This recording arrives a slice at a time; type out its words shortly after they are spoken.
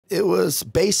it was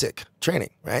basic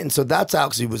training, right? And so that's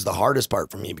actually was the hardest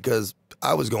part for me because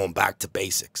I was going back to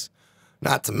basics.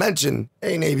 Not to mention,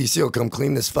 hey, Navy SEAL, come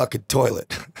clean this fucking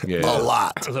toilet. Yeah. A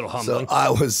lot. A little humbling.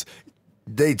 So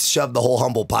they'd shove the whole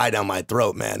humble pie down my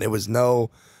throat, man. It was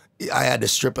I had to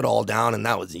strip it all down, and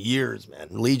that was years, man.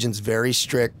 Legion's very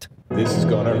strict. This is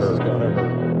gonna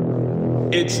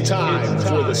hurt. It's time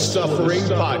for the Suffering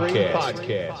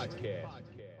Podcast.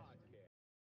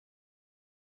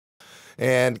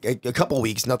 And a couple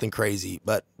weeks, nothing crazy.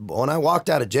 But when I walked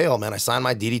out of jail, man, I signed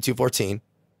my DD-214,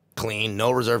 clean,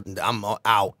 no reserve, I'm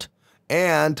out.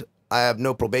 And I have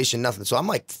no probation, nothing. So I'm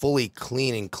like fully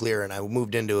clean and clear. And I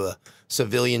moved into a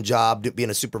civilian job, being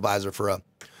a supervisor for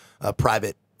a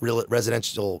private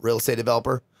residential real estate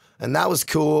developer. And that was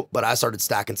cool, but I started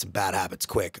stacking some bad habits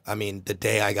quick. I mean, the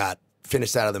day I got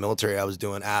finished out of the military, I was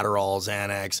doing Adderall,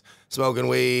 Xanax, smoking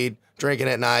weed, drinking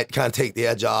at night, kind of take the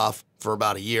edge off for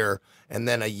about a year. And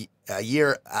then a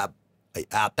year, at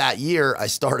that year, I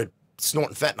started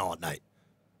snorting fentanyl at night.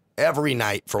 Every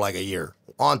night for like a year.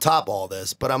 On top of all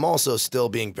this, but I'm also still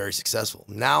being very successful.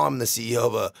 Now I'm the CEO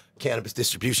of a cannabis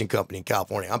distribution company in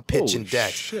California. I'm pitching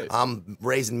decks. Shit. I'm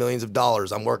raising millions of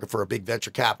dollars. I'm working for a big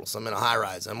venture capitalist. I'm in a high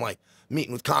rise. I'm like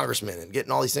meeting with congressmen and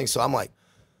getting all these things. So I'm like,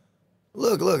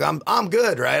 look, I'm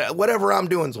good, right? Whatever I'm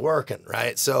doing's working,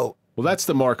 right? So Well, that's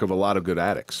the mark of a lot of good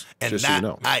addicts. and just that, so you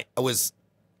know. I was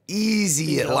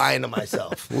easy at lying to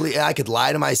myself. I could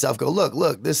lie to myself, go,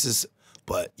 look, this is,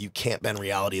 but you can't bend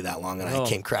reality that long, and I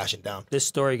came crashing down. This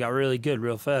story got really good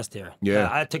real fast here. Yeah.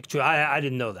 I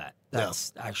didn't know that.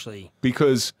 That's actually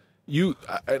Because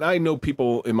and I know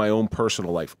people in my own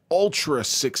personal life, ultra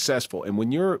successful, and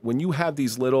when you have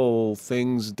these little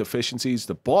things, deficiencies,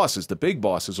 the big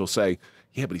bosses will say,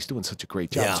 yeah, but he's doing such a great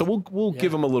job. Yeah. So we'll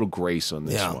give him a little grace on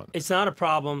this one. it's not a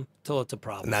problem till it's a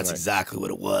problem. And that's exactly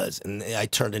what it was. And I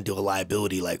turned into a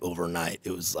liability like overnight.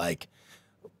 It was like,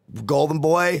 golden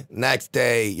boy, next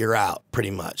day you're out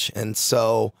pretty much. And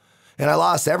so, and I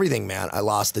lost everything, man. I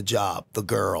lost the job, the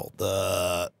girl,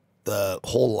 the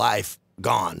whole life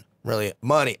gone, really,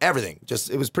 money, everything. Just,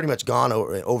 it was pretty much gone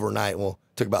overnight. Well,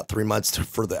 it took about 3 months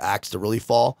for the axe to really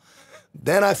fall.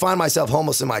 Then I find myself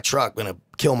homeless in my truck, gonna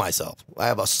kill myself. I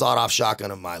have a sawed-off shotgun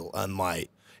and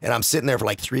I'm sitting there for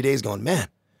like 3 days going, man,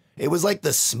 it was like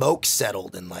the smoke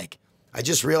settled and like, I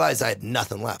just realized I had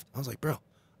nothing left. I was like, bro,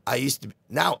 I used to,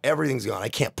 now everything's gone. I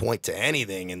can't point to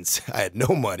anything and I had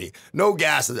no money, no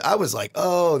gas. I was like,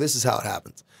 oh, this is how it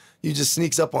happens. You just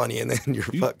sneaks up on you and then you're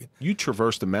fucking. You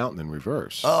traversed the mountain in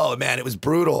reverse. Oh, man, it was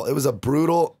brutal. It was a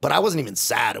brutal, but I wasn't even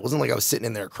sad. It wasn't like I was sitting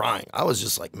in there crying. I was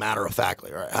just like matter of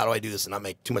factly, all right, how do I do this and not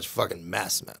make too much fucking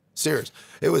mess, man? Serious.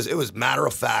 It was matter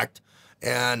of fact.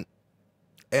 And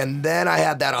then I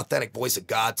had that authentic voice of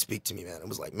God speak to me, man. It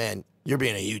was like, man, you're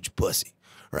being a huge pussy,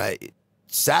 right?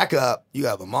 Sack up. You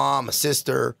have a mom, a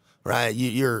sister, right?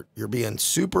 You're being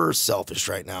super selfish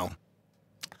right now.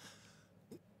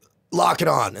 Lock it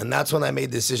on. And that's when I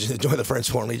made the decision to join the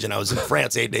French Foreign Legion. I was in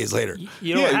France 8 days later.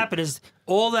 You know what happened is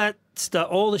all that stuff,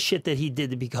 all the shit that he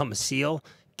did to become a SEAL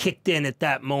kicked in at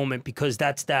that moment because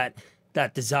that's that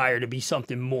desire to be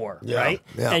something more, right?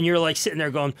 Yeah. And you're like sitting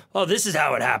there going, oh, this is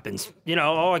how it happens. You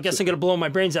know, oh, I guess I'm going to blow my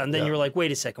brains out. And then you're like,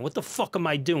 wait a second, what the fuck am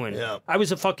I doing? Yeah. I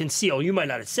was a fucking SEAL. You might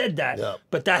not have said that,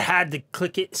 but that had to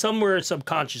click it somewhere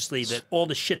subconsciously that all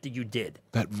the shit that you did.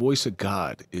 That voice of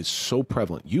God is so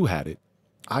prevalent. You had it.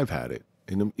 I've had it.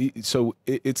 And so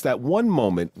it's that one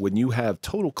moment when you have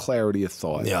total clarity of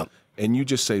thought and you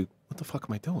just say, what the fuck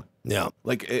am I doing? Yeah.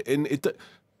 Like, and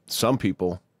some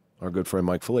people, our good friend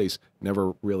Mike Fillets,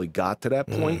 never really got to that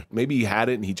point. Maybe he had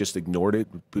it and he just ignored it.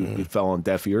 It fell on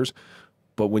deaf ears.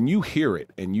 But when you hear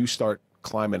it and you start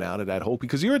climbing out of that hole,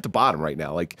 because you're at the bottom right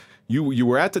now. Like, you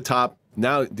were at the top.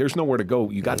 Now there's nowhere to go.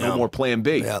 You got no more plan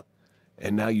B. Yeah.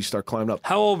 And now you start climbing up.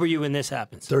 How old were you when this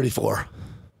happens? 34.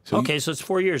 So okay, so it's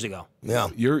 4 years ago. Yeah.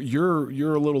 You're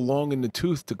a little long in the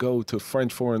tooth to go to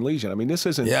French Foreign Legion. I mean, this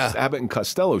isn't Abbott and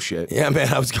Costello shit. Yeah,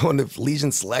 man. I was going to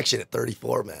Legion selection at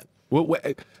 34, man.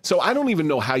 So I don't even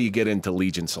know how you get into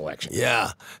Legion selection.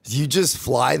 Yeah. You just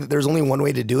fly. There's only one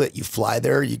way to do it. You fly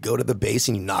there, you go to the base,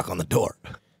 and you knock on the door.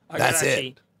 That's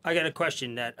it. I got a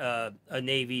question that a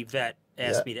Navy vet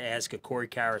asked me to ask Corey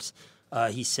Karras.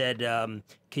 He said,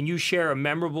 can you share a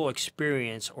memorable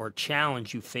experience or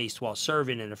challenge you faced while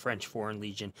serving in the French Foreign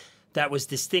Legion that was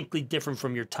distinctly different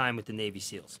from your time with the Navy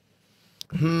SEALs?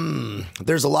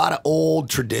 There's a lot of old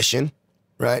tradition,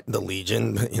 right? The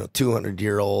Legion,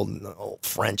 200-year-old old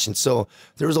French. And so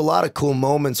there was a lot of cool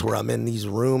moments where I'm in these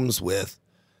rooms with,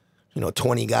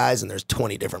 20 guys and there's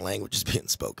 20 different languages being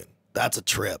spoken. That's a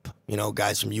trip.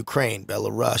 Guys from Ukraine,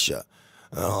 Belarus,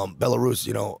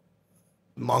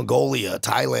 Mongolia,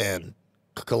 Thailand,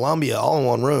 Colombia, all in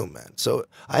one room, man. So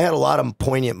I had a lot of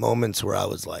poignant moments where I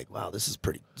was like, wow, this is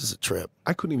a trip.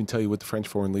 I couldn't even tell you what the French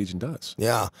Foreign Legion does.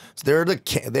 Yeah. So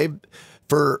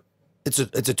it's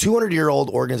a 200-year-old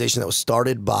organization that was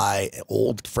started by an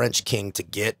old French king to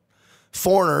get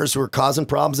foreigners who were causing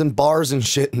problems in bars and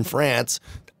shit in France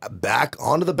back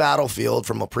onto the battlefield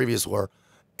from a previous war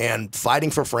and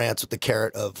fighting for France with the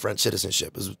carrot of French citizenship.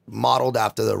 It was modeled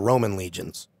after the Roman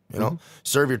legions. You know,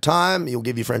 serve your time, you'll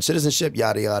give you French citizenship,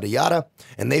 yada, yada, yada.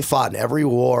 And they fought in every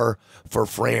war for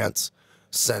France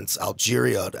since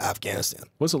Algeria to Afghanistan.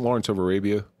 Wasn't Lawrence of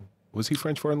Arabia, was he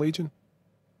French Foreign Legion?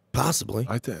 Possibly.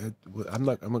 I'm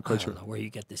not quite sure. I don't know where you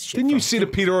get this shit Didn't from. you see the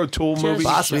Peter O'Toole movie?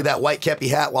 Possibly that white kepi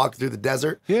hat walking through the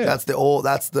desert. Yeah.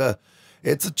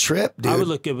 It's a trip, dude. I would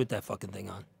look good with that fucking thing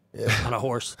on. Yeah. On a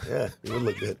horse. Yeah, it would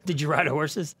look good. Did you ride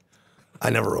horses? I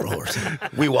never rode a horse.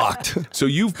 We walked. So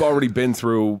you've already been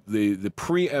through the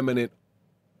preeminent,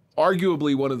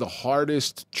 arguably one of the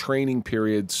hardest training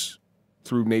periods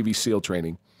through Navy SEAL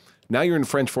training. Now you're in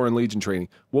French Foreign Legion training.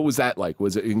 What was that like?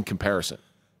 Was it in comparison?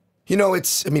 You know,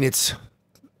 it's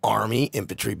Army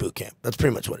infantry boot camp. That's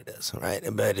pretty much what it is, right?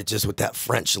 But it's just with that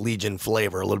French Legion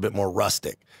flavor, a little bit more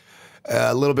rustic,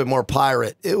 a little bit more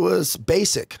pirate. It was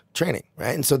basic training,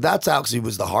 right? And so that's actually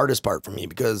was the hardest part for me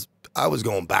because I was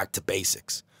going back to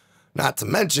basics. Not to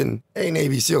mention, hey,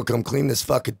 Navy SEAL, come clean this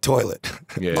fucking toilet.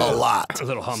 Yeah. A lot. A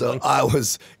little humbling.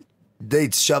 So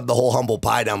they'd shove the whole humble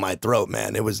pie down my throat,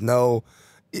 man. It was I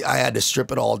had to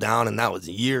strip it all down, and that was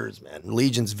years, man.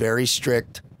 Legion's very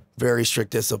strict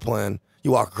discipline.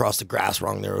 You walk across the grass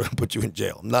wrong, they're going to put you in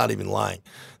jail. I'm not even lying.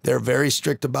 They're very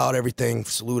strict about everything,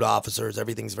 salute officers,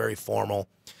 everything's very formal.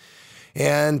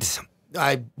 And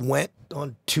I went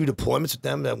on 2 deployments with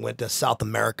them. I went to South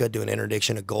America doing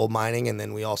interdiction of gold mining, and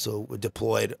then we also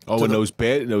deployed. Oh, and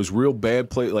those real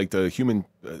bad like the human,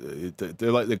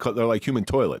 they're like human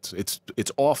toilets.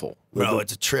 It's awful. Bro,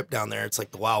 it's a trip down there. It's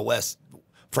like the Wild West,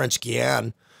 French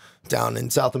Guiana, down in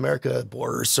South America,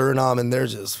 border Suriname, and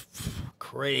there's just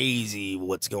crazy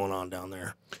what's going on down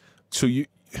there. So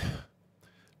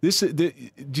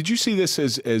did you see this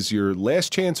as your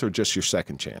last chance or just your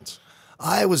second chance?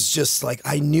 I was just like,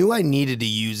 I knew I needed to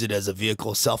use it as a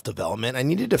vehicle of self-development. I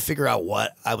needed to figure out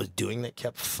what I was doing that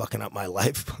kept fucking up my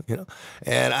life, you know?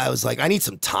 And I was like, I need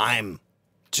some time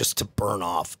just to burn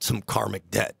off some karmic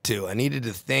debt too. I needed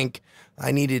to think,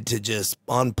 I needed to just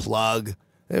unplug.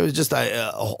 It was just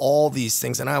all these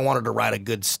things. And I wanted to write a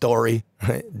good story,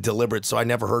 right? Deliberate. So I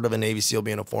never heard of a Navy SEAL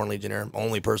being a Foreign Legionnaire.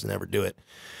 Only person to ever do it.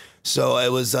 So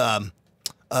it was a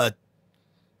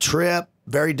trip.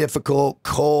 Very difficult,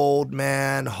 cold,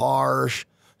 man, harsh,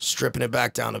 stripping it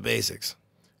back down to basics.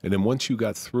 And then once you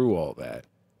got through all that,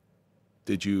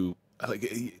 did you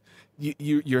like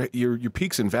your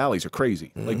peaks and valleys are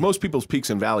crazy? Like most people's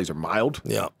peaks and valleys are mild.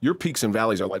 Yeah. Your peaks and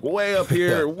valleys are like way up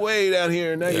here, way down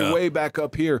here, and now you're way back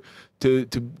up here to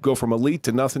go from elite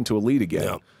to nothing to elite again.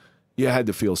 Yeah. You had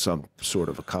to feel some sort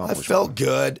of accomplishment. I felt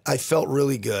good. I felt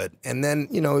really good. And then,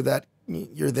 you know, that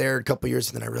you're there a couple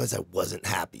years and then I realized I wasn't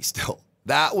happy still.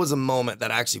 That was a moment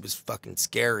that actually was fucking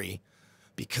scary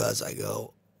because I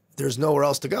go, there's nowhere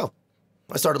else to go.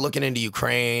 I started looking into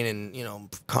Ukraine and, you know,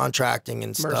 contracting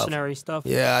and stuff. Mercenary stuff.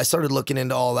 Yeah, I started looking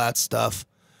into all that stuff.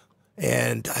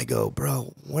 And I go,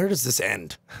 bro, where does this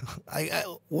end?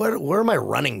 Where am I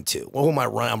running to? Where am I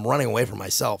running? I'm running away from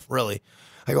myself, really.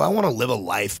 I go, I want to live a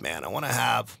life, man. I want to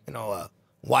have, you know, a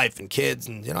wife and kids.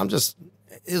 And, you know, it's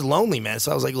lonely, man.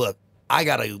 So I was like, look, I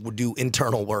got to do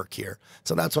internal work here.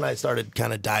 So that's when I started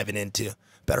kind of diving into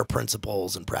better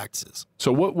principles and practices.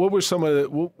 So what were some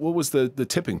of what was the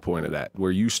tipping point of that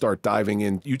where you start diving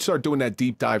in, you start doing that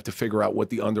deep dive to figure out what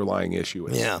the underlying issue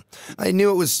is? Yeah. I knew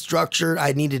it was structured.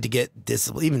 I needed to get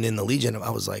discipline. Even in the Legion, I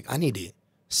was like, I need to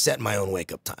set my own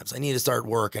wake up times. I need to start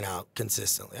working out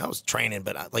consistently. I was training,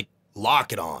 but I like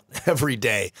lock it on every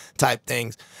day type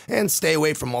things and stay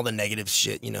away from all the negative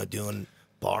shit, you know, doing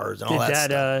bars and all that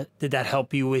stuff. Did that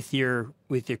help you with your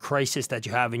crisis that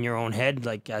you have in your own head?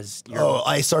 Like I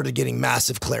started getting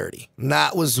massive clarity. And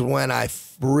that was when I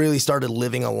really started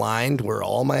living aligned, where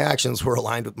all my actions were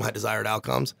aligned with my desired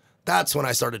outcomes. That's when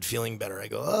I started feeling better. I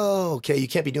go, oh, okay, you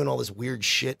can't be doing all this weird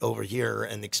shit over here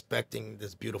and expecting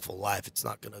this beautiful life. It's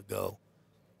not going to go.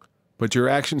 But your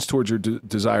actions towards your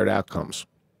desired outcomes,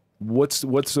 what's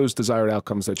those desired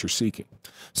outcomes that you're seeking?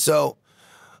 So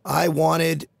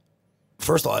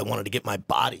first of all, I wanted to get my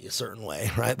body a certain way,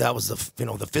 right? That was the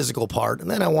physical part. And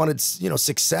then I wanted,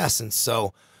 success. And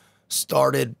so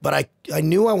but I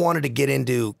knew I wanted to get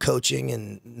into coaching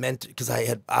and because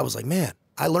I was like, man,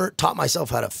 I taught myself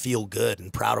how to feel good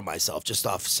and proud of myself just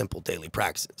off simple daily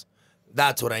practices.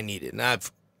 That's what I needed. And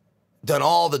I've done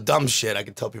all the dumb shit I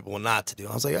could tell people not to do.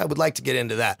 I was like, I would like to get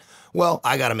into that. Well,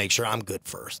 I got to make sure I'm good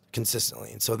first,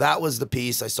 consistently. And so that was the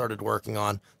piece I started working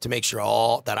on to make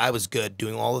sure that I was good,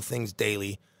 doing all the things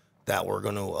daily that were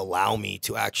going to allow me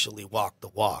to actually walk the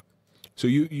walk. So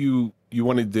you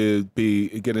wanted to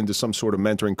get into some sort of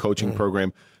mentoring coaching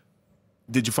program.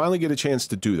 Did you finally get a chance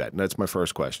to do that? And that's my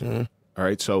first question. All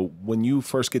right. So when you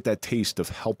first get that taste of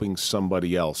helping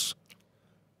somebody else,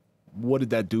 what did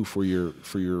that do for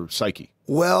your psyche?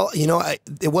 Well, you know,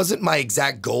 it wasn't my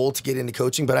exact goal to get into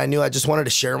coaching, but I knew I just wanted to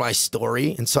share my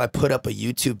story. And so I put up a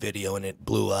YouTube video and it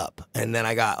blew up. And then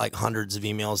I got like hundreds of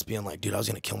emails being like, dude, I was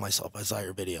going to kill myself. I saw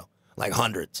your video, like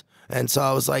hundreds. And so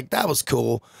I was like, that was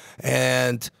cool.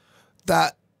 And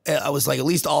that I was like, at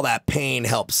least all that pain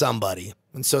helped somebody.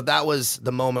 And so that was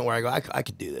the moment where I go, I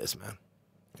could do this, man.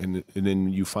 And then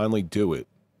you finally do it.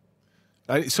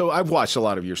 So I've watched a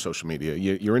lot of your social media.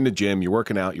 You're in the gym, you're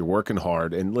working out, you're working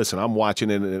hard. And listen, I'm watching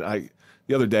it. And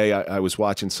the other day I was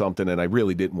watching something and I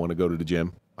really didn't want to go to the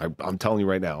gym. I'm telling you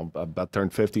right now, I'm about to turn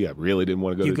 50. I really didn't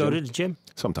want to go to the gym. You go to the gym?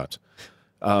 Sometimes.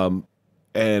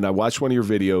 And I watched one of your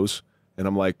videos and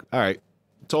I'm like, all right,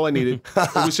 that's all I needed.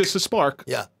 It was just a spark.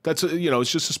 Yeah. That's,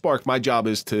 it's just a spark. My job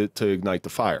is to ignite the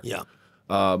fire. Yeah.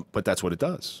 But that's what it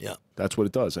does. Yeah. That's what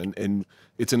it does. And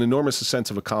it's an enormous sense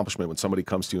of accomplishment when somebody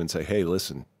comes to you and say, hey,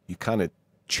 listen, you kind of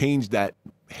changed that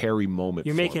hairy moment.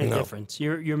 You're making a difference.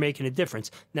 You're making a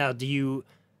difference. Now, do you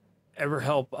ever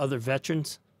help other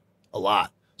veterans? A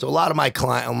lot. So a lot of my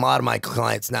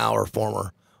clients now are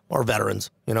former or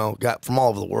veterans, got from all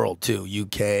over the world too.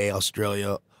 UK,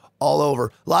 Australia, all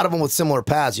over. A lot of them with similar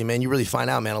paths. You really find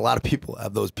out, man, a lot of people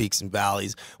have those peaks and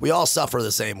valleys. We all suffer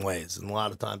the same ways. And a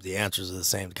lot of times the answers are the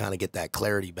same to kind of get that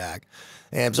clarity back.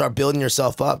 And start building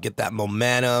yourself up, get that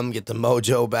momentum, get the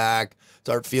mojo back,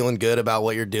 start feeling good about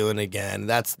what you're doing again.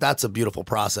 That's a beautiful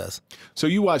process. So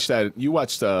you watched that. You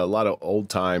watched a lot of old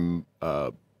time,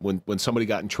 when somebody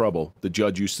got in trouble, the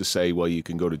judge used to say, well, you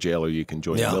can go to jail or you can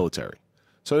join the military.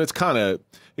 So it kind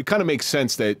of makes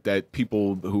sense that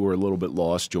people who are a little bit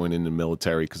lost join in the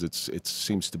military because it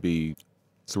seems to be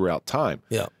throughout time.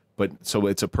 Yeah. But so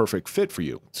it's a perfect fit for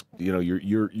you. It's,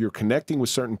 you're connecting with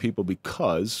certain people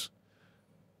because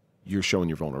you're showing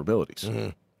your vulnerabilities. Mm-hmm.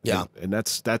 Yeah. And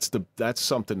that's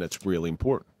something that's really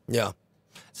important. Yeah.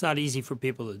 It's not easy for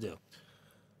people to do.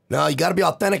 No, you got to be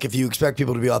authentic if you expect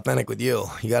people to be authentic with you.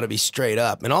 You got to be straight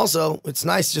up. And also, it's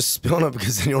nice just spilling up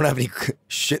because then you don't have any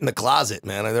shit in the closet,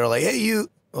 man. And they're like, hey, you.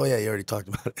 Oh, yeah, you already talked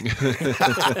about it.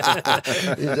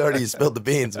 You already spilled the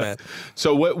beans, man.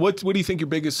 So what do you think your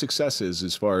biggest success is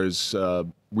as far as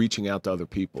reaching out to other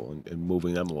people and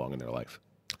moving them along in their life?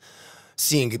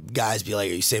 Seeing guys be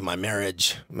like, you saved my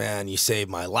marriage, man. You saved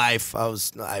my life. I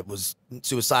was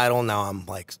suicidal. Now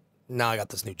I got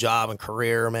this new job and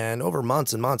career, man, over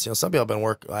months and months. Some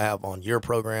people I have on your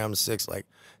program,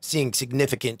 seeing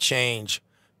significant change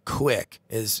quick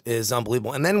is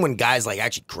unbelievable. And then when guys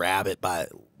actually grab it by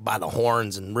the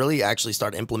horns and really actually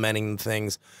start implementing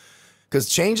things, because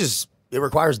change it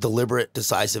requires deliberate,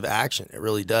 decisive action. It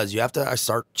really does. You have to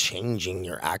start changing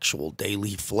your actual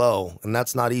daily flow, and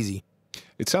that's not easy.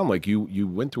 It sounded like you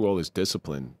went through all this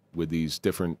discipline with these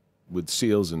different. With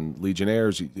SEALs and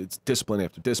Legionnaires, it's discipline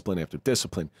after discipline after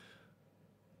discipline.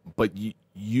 But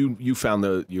you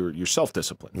found your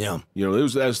self-discipline. Yeah.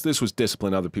 This was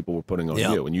discipline other people were putting on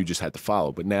you, and you just had to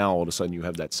follow. But now all of a sudden you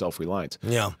have that self-reliance.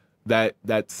 Yeah.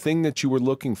 That thing that you were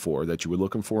looking for, in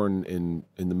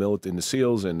the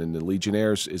SEALs and in the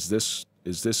Legionnaires, is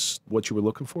this what you were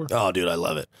looking for? Oh, dude, I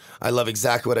love it. I love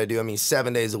exactly what I do.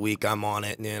 7 days a week I'm on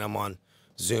it, and I'm on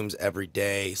Zooms every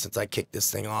day since I kicked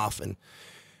this thing off, and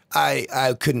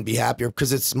I couldn't be happier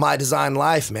because it's my design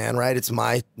life, man, right? It's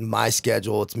my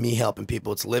schedule. It's me helping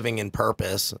people. It's living in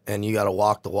purpose, and you got to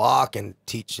walk the walk and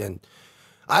teach. And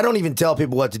I don't even tell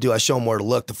people what to do. I show them where to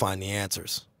look to find the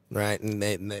answers, right? And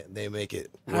they make it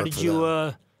work for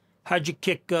them. How'd you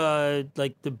kick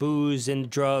the booze and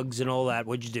drugs and all that?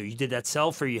 What'd you do? You did that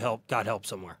self, or you got help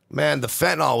somewhere? Man, the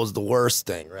fentanyl was the worst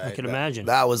thing, right? I can imagine.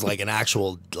 That was like an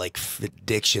actual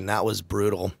addiction. That was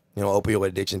brutal. Opioid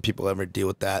addiction. People ever deal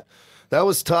with that? That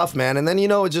was tough, man. And then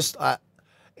it's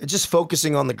just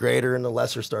focusing on the greater, and the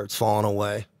lesser starts falling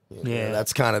away.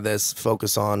 That's kind of this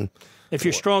focus on. If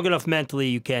you're strong enough mentally,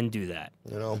 you can do that.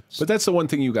 But that's the one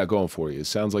thing you got going for you. It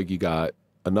sounds like you got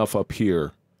enough up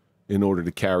here in order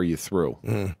to carry you through.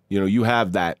 Mm. You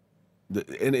have that,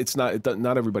 and it's not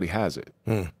everybody has it.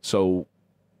 Mm. So,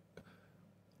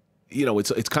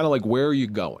 it's kind of like, where are you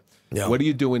going? Yeah. What are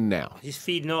you doing now? He's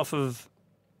feeding off of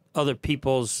other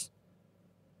people's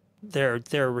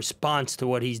their response to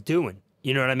what he's doing.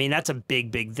 You know what I mean? That's a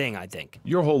big, big thing, I think.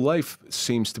 Your whole life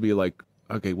seems to be like,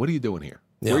 okay, what are you doing here?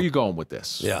 Yeah. Where are you going with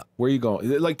this? Yeah. Where are you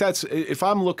going? Like, that's, if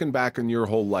I'm looking back on your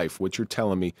whole life, what you're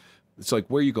telling me, it's like,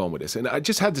 where are you going with this? And I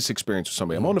just had this experience with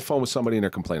somebody. I'm on the phone with somebody and they're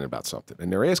complaining about something.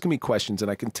 And they're asking me questions, and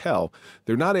I can tell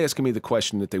they're not asking me the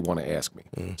question that they want to ask me.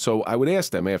 So I would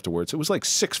ask them afterwards. It was like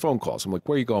 6 phone calls. I'm like,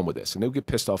 where are you going with this? And they would get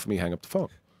pissed off at me, hang up the phone.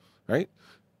 Right?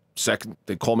 Second,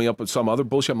 they call me up with some other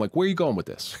bullshit. I'm like, where are you going with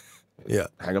this? Yeah.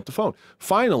 Hang up the phone.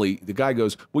 Finally, the guy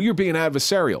goes, well, you're being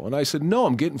adversarial. And I said, no,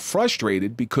 I'm getting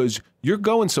frustrated because you're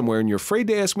going somewhere and you're afraid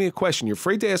to ask me a question. You're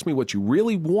afraid to ask me what you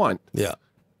really want. Yeah.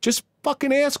 Just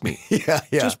fucking ask me. Yeah.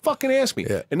 Just fucking ask me.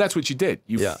 Yeah. And that's what you did.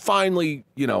 You Yeah. finally,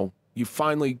 you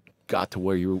finally got to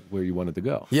where you wanted to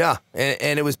go. Yeah,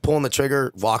 and it was pulling the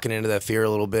trigger, walking into that fear a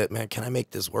little bit. Man, can I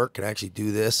make this work? Can I actually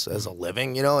do this as a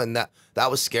living? And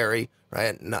that was scary,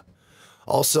 right? And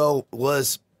also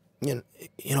was,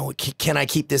 can I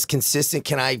keep this consistent?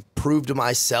 Can I prove to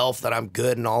myself that I'm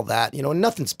good and all that?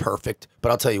 Nothing's perfect,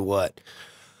 but I'll tell you what,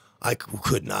 I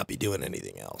could not be doing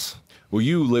anything else. Well,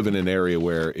 you live in an area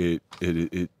where it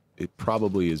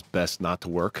probably is best not to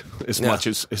work as much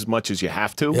as you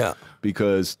have to. Yeah.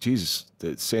 Because Jesus,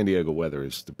 the San Diego weather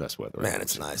is the best weather. Man,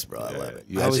 it's nice, bro. I love it.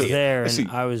 Yeah, I was there, I see.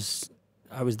 and I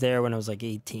was there when I was like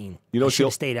 18. You know, I should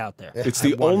have stayed out there. It's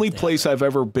I the wanted only to stay out place there. I've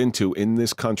ever been to in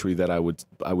this country that I would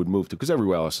move to, because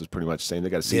everywhere else is pretty much the same. They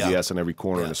got a CVS on every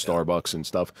corner and a Starbucks and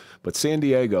stuff. But San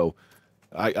Diego,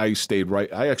 I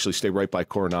actually stayed right by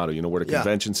Coronado. You know where the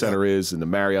convention center is, and the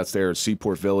Marriott's there,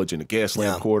 Seaport Village, and the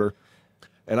Gaslamp Quarter.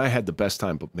 And I had the best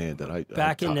time, but man, I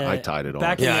tied it on.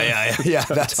 back in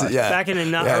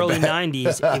the early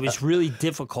 90s, it was really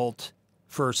difficult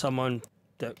for someone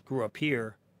that grew up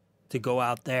here to go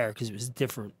out there because it was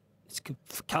different.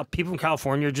 People in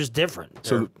California are just different.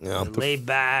 They're laid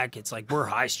back. It's like, we're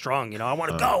high strung. I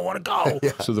want to go.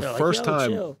 So the They're first like,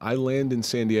 time chill. I land in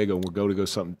San Diego, and we'll go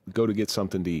to get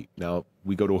something to eat. Now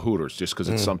we go to a Hooters just because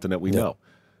it's something that we know.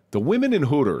 The women in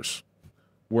Hooters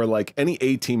were like any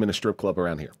A team in a strip club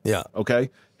around here. Yeah. Okay.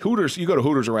 Hooters, you go to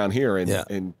Hooters around here,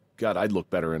 and God, I'd look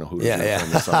better in a Hooters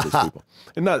than some of these people.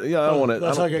 And I don't want to.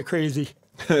 Let's not get crazy.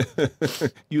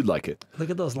 You'd like it. Look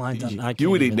at those lines. You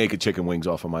would eat naked chicken wings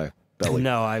off of my belly.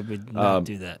 No, I would not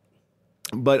do that.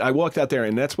 But I walked out there,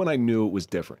 and that's when I knew it was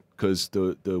different, because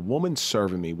the woman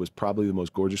serving me was probably the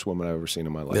most gorgeous woman I've ever seen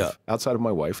in my life, outside of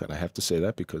my wife, and I have to say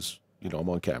that because I'm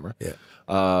on camera.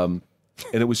 Yeah.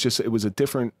 And it was a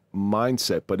different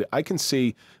mindset. But I can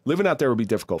see living out there would be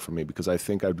difficult for me because I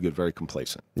think I would get very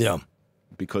complacent. Yeah.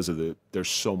 Because of there's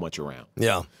so much around.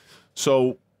 Yeah.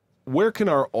 So where can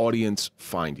our audience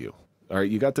find you? All right,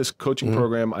 you got this coaching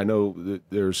program. I know that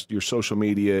there's your social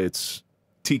media. It's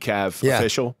TCAV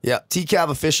official. Yeah, TCAV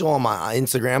official on my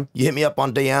Instagram. You hit me up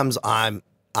on DMs.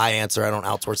 I answer. I don't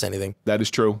outsource anything. That is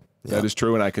true. Yeah. That is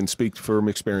true, and I can speak from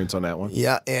experience on that one.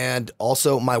 Yeah, and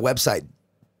also my website,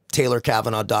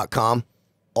 TaylorCavanaugh.com.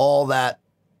 All that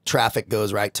traffic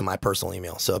goes right to my personal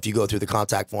email. So if you go through the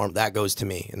contact form, that goes to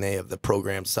me, and they have the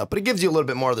programs and stuff. But it gives you a little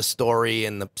bit more of the story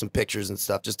and some pictures and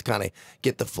stuff just to kind of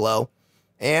get the flow.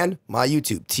 And my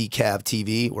YouTube, TCAV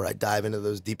TV, where I dive into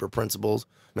those deeper principles.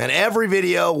 Man, every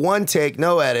video, one take,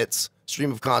 no edits,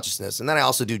 stream of consciousness. And then I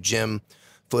also do gym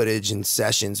footage and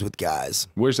sessions with guys.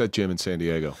 Where's that gym in San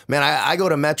Diego? Man, I go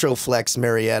to Metroflex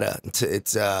Marietta.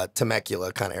 It's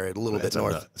Temecula kind of area, a little bit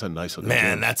north. That's a nice looking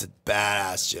Man, gym. that's a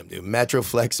badass gym, dude.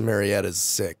 Metroflex Marietta is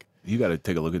sick. You got to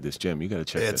take a look at this gym. You got to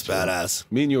check It's that badass.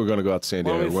 Me and you are going to go out to San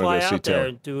Why Diego. don't we We're fly going to go see out there Taylor.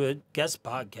 and do a guest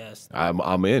podcast?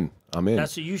 I'm in.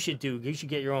 That's what you should do. You should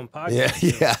get your own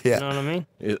podcast. Yeah. You know what I mean?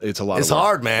 It's a lot It's of work.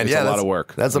 hard, man. It's a lot of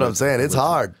work. That's what I'm saying. It's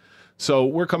hard. So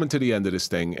we're coming to the end of this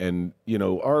thing, and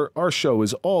our show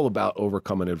is all about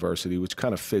overcoming adversity, which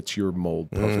kind of fits your mold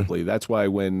perfectly. That's why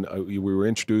when we were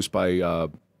introduced by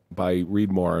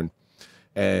Reed Morin,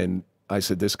 and I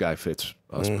said, this guy fits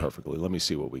us perfectly. Let me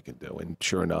see what we can do. And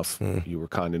sure enough, you were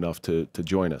kind enough to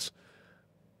join us.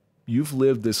 You've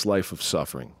lived this life of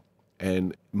suffering,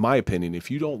 and in my opinion,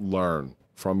 if you don't learn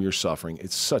from your suffering,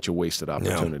 it's such a wasted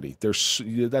opportunity.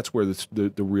 That's where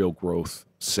the real growth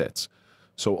sits.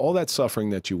 So all that suffering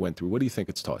that you went through, what do you think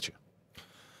it's taught you?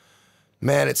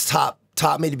 Man, it's taught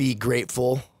me to be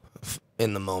grateful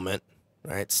in the moment,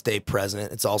 right? Stay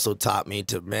present. It's also taught me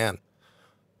to, man,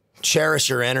 cherish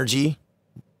your energy.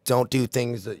 Don't do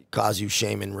things that cause you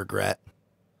shame and regret,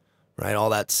 right? All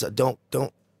that. Don't.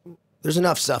 There's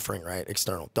enough suffering, right?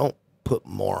 External. Don't put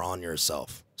more on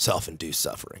yourself. Self-induced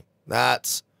suffering.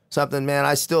 That's something, man.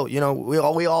 I still,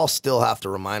 we all still have to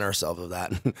remind ourselves of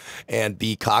that and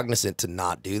be cognizant to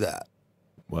not do that.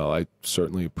 Well, I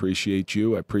certainly appreciate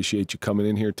you. I appreciate you coming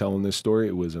in here telling this story.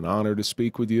 It was an honor to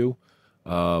speak with you.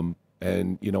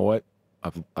 And you know what?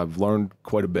 I've learned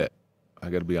quite a bit. I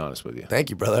got to be honest with you.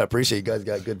 Thank you, brother. I appreciate you guys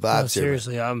got good vibes here.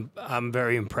 Seriously, I'm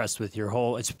very impressed with your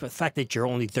whole. It's the fact that you're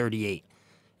only 38.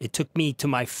 It took me to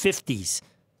my 50s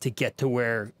to get to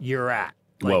where you're at.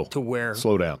 Like, Whoa! To where?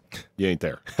 Slow down. You ain't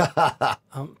there.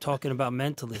 I'm talking about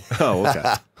mentally. Oh,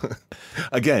 okay.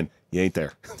 Again, you ain't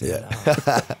there. Yeah.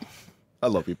 I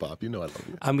love you, Pop. You know I love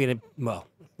you.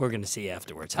 We're gonna see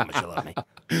afterwards how much you love me.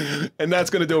 And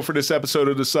that's going to do it for this episode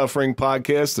of the Suffering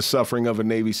Podcast, the suffering of a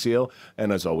Navy SEAL.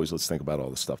 And as always, let's think about all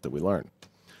the stuff that we learned.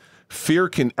 Fear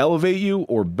can elevate you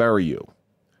or bury you.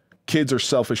 Kids are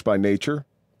selfish by nature.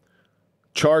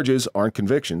 Charges aren't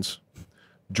convictions.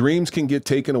 Dreams can get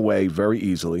taken away very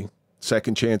easily.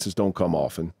 Second chances don't come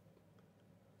often.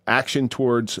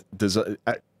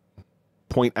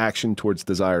 Point action towards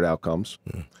desired outcomes.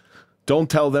 Don't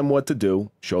tell them what to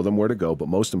do. Show them where to go. But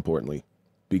most importantly,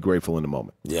 be grateful in the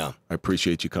moment. Yeah. I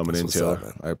appreciate you coming in, what's Taylor. up,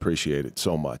 man. I appreciate it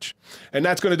so much. And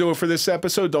that's going to do it for this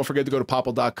episode. Don't forget to go to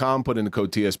popple.com, put in the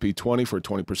code TSP20 for a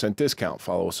 20% discount.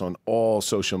 Follow us on all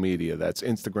social media. That's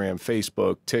Instagram,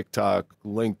 Facebook, TikTok,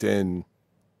 LinkedIn,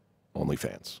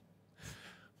 OnlyFans.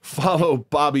 Follow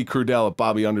Bobby Crudell at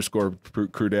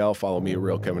Bobby_Crudell. Follow me at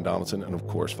Real Kevin Donaldson. And, of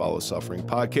course, follow Suffering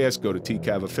Podcast. Go to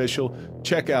TCAV Official.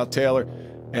 Check out Taylor.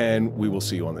 And we will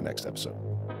see you on the next episode.